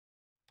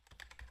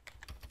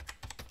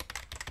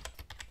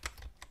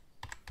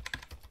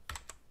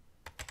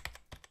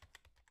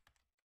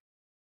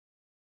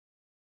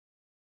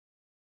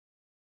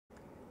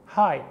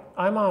Hi,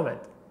 I'm Ahmad,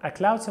 a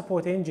Cloud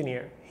Support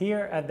Engineer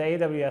here at the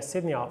AWS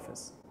Sydney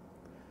office.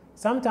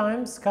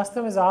 Sometimes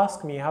customers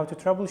ask me how to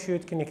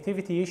troubleshoot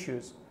connectivity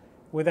issues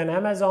with an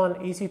Amazon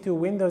EC2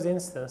 Windows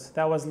instance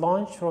that was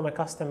launched from a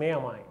custom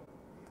AMI.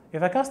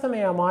 If a custom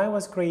AMI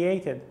was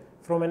created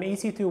from an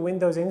EC2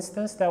 Windows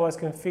instance that was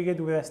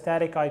configured with a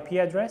static IP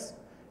address,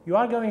 you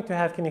are going to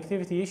have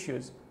connectivity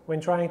issues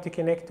when trying to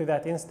connect to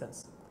that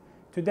instance.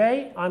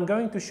 Today, I'm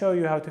going to show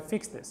you how to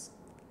fix this.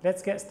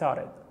 Let's get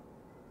started.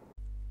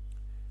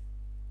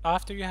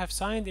 After you have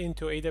signed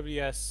into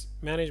AWS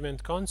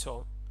Management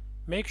Console,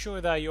 make sure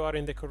that you are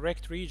in the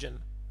correct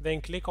region,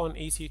 then click on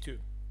EC2.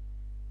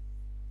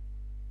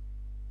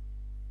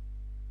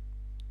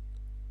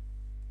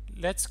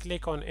 Let's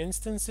click on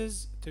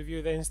Instances to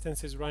view the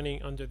instances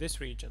running under this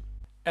region.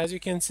 As you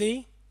can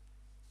see,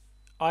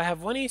 I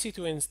have one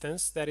EC2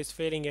 instance that is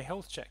failing a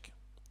health check.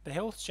 The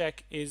health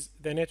check is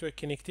the network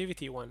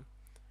connectivity one.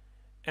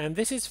 And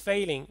this is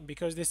failing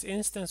because this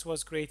instance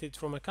was created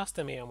from a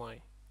custom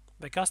AMI.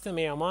 The custom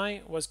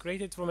AMI was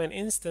created from an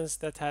instance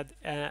that had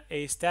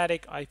a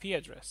static IP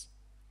address.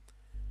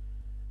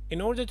 In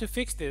order to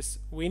fix this,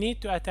 we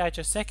need to attach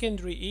a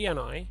secondary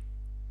ENI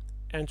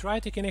and try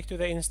to connect to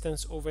the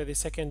instance over the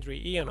secondary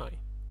ENI.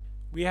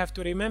 We have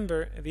to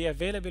remember the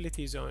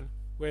availability zone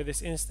where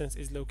this instance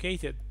is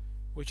located,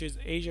 which is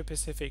Asia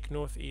Pacific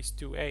Northeast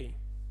 2A.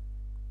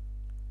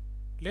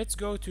 Let's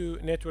go to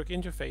Network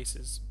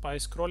Interfaces by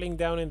scrolling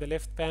down in the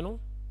left panel.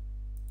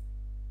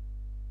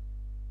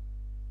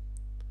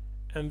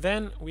 And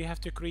then we have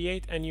to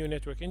create a new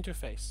network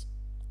interface.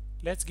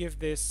 Let's give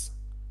this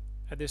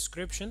a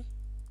description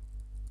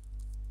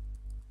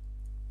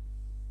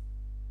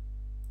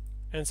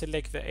and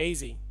select the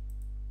AZ.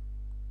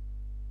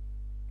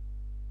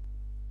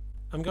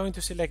 I'm going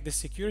to select the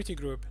security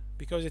group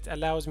because it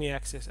allows me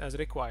access as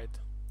required.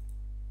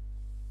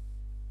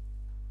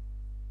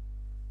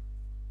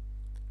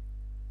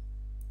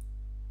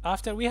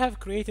 After we have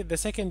created the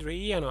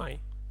secondary ENI,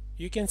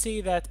 you can see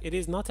that it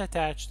is not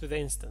attached to the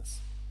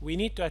instance. We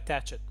need to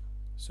attach it.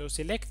 So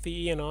select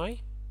the ENI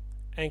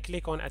and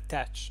click on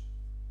Attach.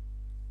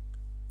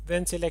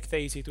 Then select the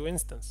EC2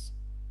 instance.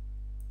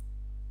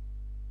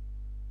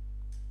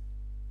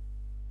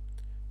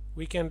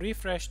 We can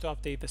refresh to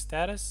update the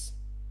status.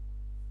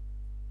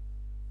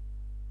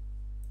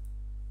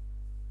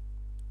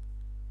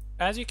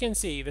 As you can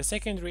see, the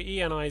secondary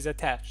ENI is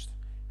attached.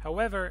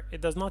 However,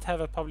 it does not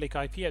have a public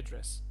IP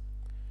address.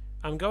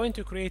 I'm going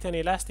to create an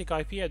elastic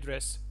IP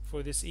address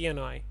for this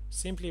ENI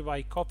simply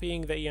by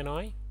copying the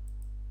ENI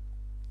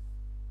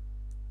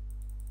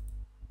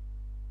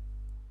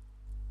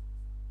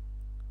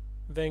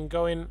then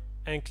going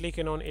and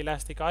clicking on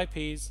elastic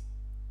IPs,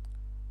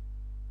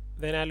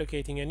 then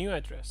allocating a new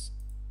address.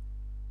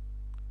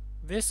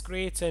 This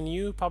creates a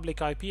new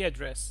public IP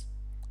address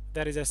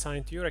that is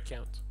assigned to your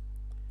account.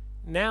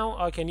 Now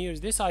I can use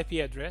this IP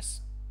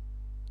address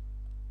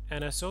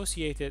and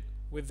associate it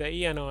with the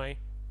ENI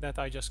that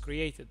I just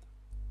created.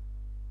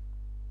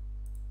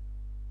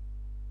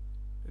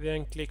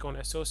 Then click on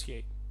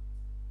Associate.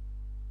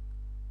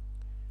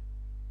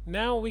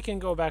 Now we can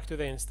go back to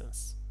the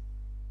instance.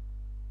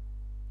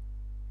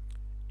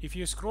 If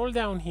you scroll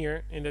down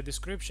here in the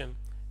description,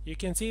 you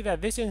can see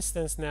that this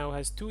instance now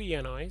has two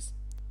ENIs.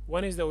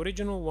 One is the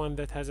original one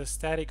that has a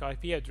static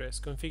IP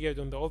address configured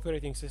on the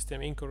operating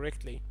system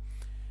incorrectly,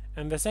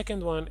 and the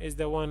second one is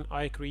the one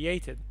I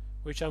created,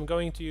 which I'm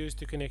going to use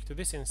to connect to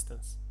this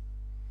instance.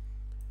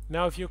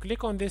 Now if you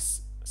click on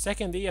this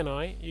second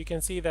ENI, you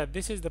can see that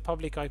this is the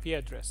public IP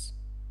address.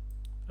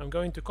 I'm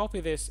going to copy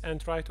this and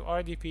try to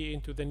RDP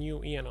into the new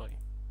ENI.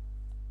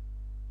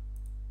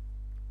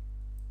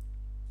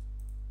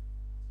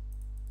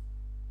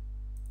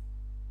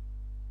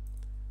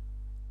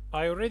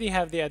 I already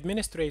have the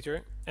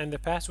administrator and the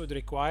password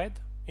required.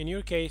 In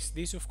your case,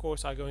 these of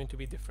course are going to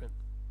be different.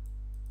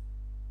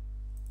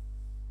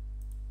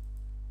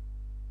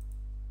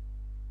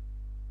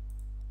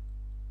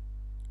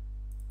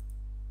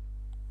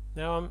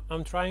 Now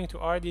I'm trying to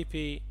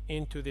RDP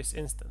into this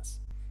instance.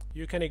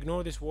 You can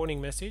ignore this warning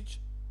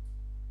message.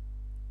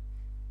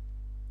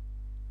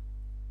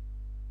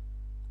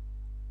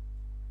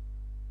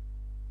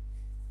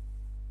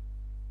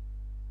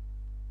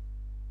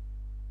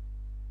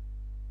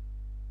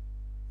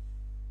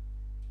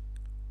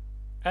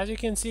 As you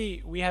can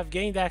see, we have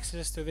gained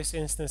access to this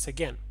instance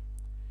again.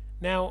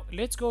 Now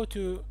let's go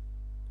to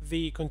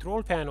the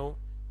control panel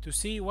to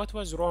see what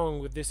was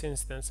wrong with this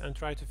instance and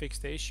try to fix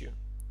the issue.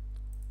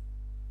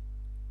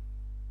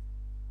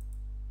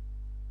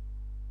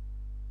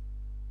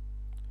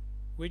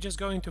 We're just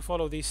going to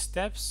follow these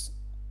steps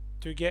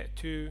to get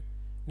to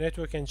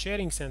Network and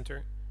Sharing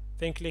Center,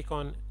 then click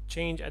on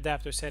Change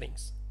Adapter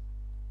Settings.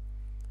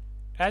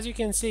 As you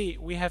can see,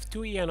 we have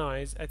two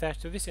ENIs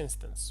attached to this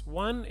instance.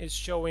 One is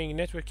showing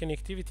network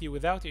connectivity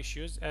without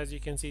issues. As you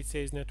can see, it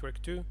says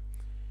Network 2,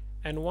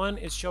 and one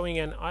is showing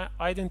an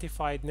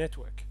identified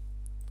network.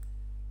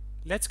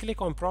 Let's click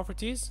on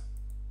Properties,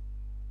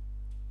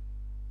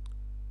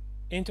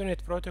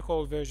 Internet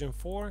Protocol version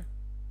 4.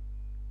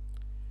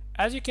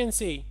 As you can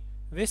see,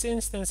 this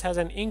instance has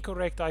an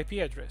incorrect IP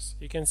address.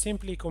 You can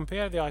simply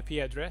compare the IP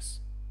address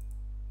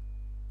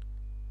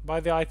by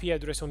the IP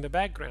address on the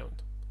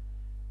background.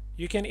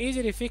 You can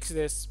easily fix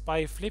this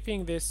by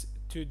flipping this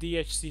to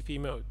DHCP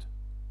mode,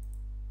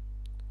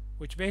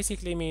 which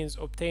basically means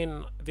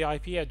obtain the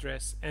IP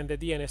address and the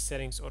DNS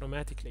settings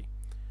automatically.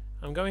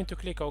 I'm going to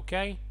click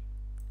OK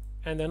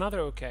and another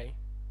OK,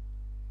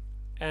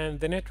 and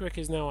the network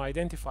is now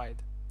identified.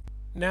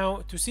 Now,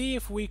 to see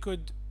if we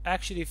could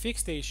actually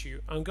fix the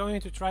issue, I'm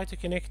going to try to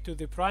connect to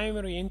the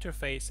primary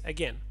interface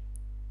again,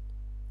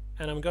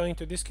 and I'm going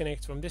to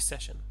disconnect from this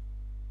session.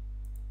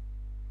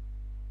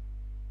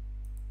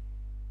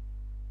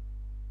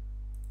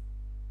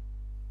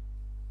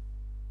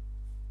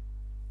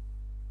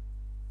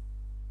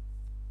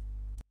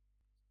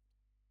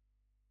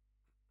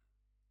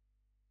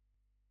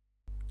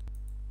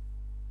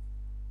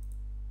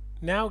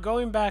 Now,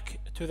 going back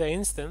to the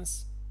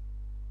instance,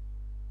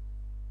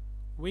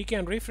 we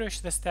can refresh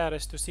the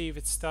status to see if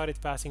it started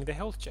passing the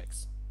health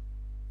checks.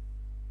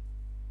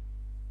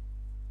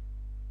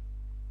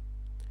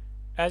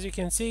 As you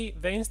can see,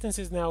 the instance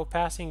is now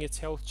passing its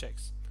health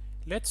checks.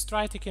 Let's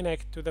try to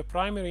connect to the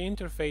primary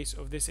interface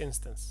of this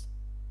instance,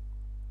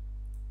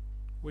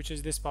 which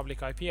is this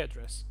public IP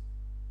address.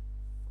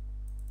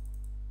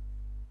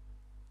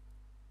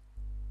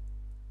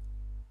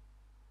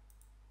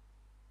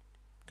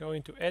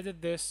 Going to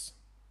edit this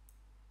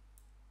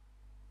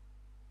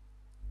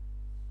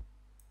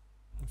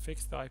and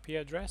fix the IP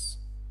address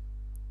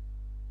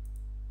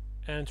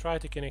and try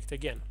to connect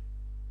again.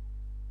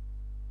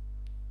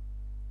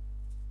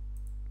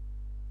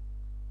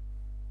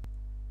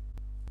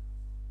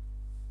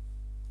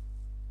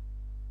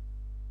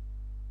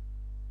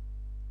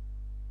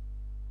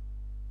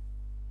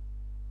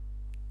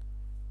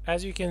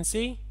 As you can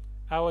see,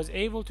 I was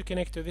able to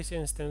connect to this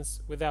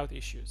instance without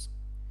issues.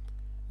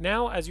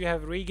 Now, as you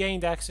have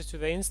regained access to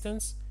the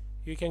instance,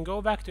 you can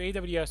go back to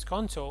AWS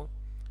console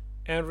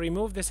and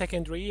remove the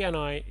secondary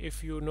ENI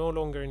if you no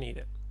longer need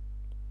it.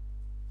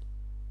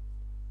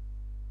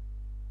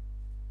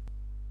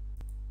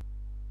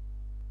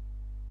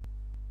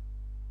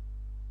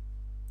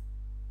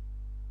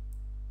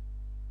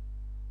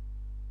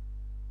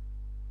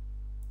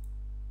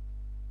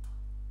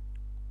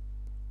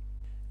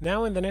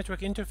 Now in the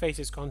Network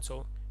Interfaces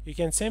console, you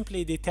can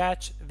simply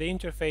detach the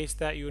interface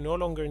that you no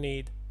longer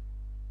need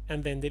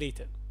and then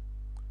delete it.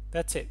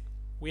 That's it.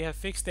 We have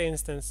fixed the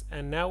instance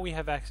and now we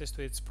have access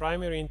to its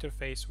primary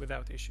interface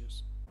without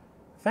issues.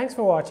 Thanks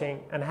for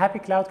watching and happy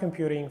cloud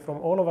computing from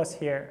all of us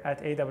here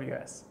at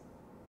AWS.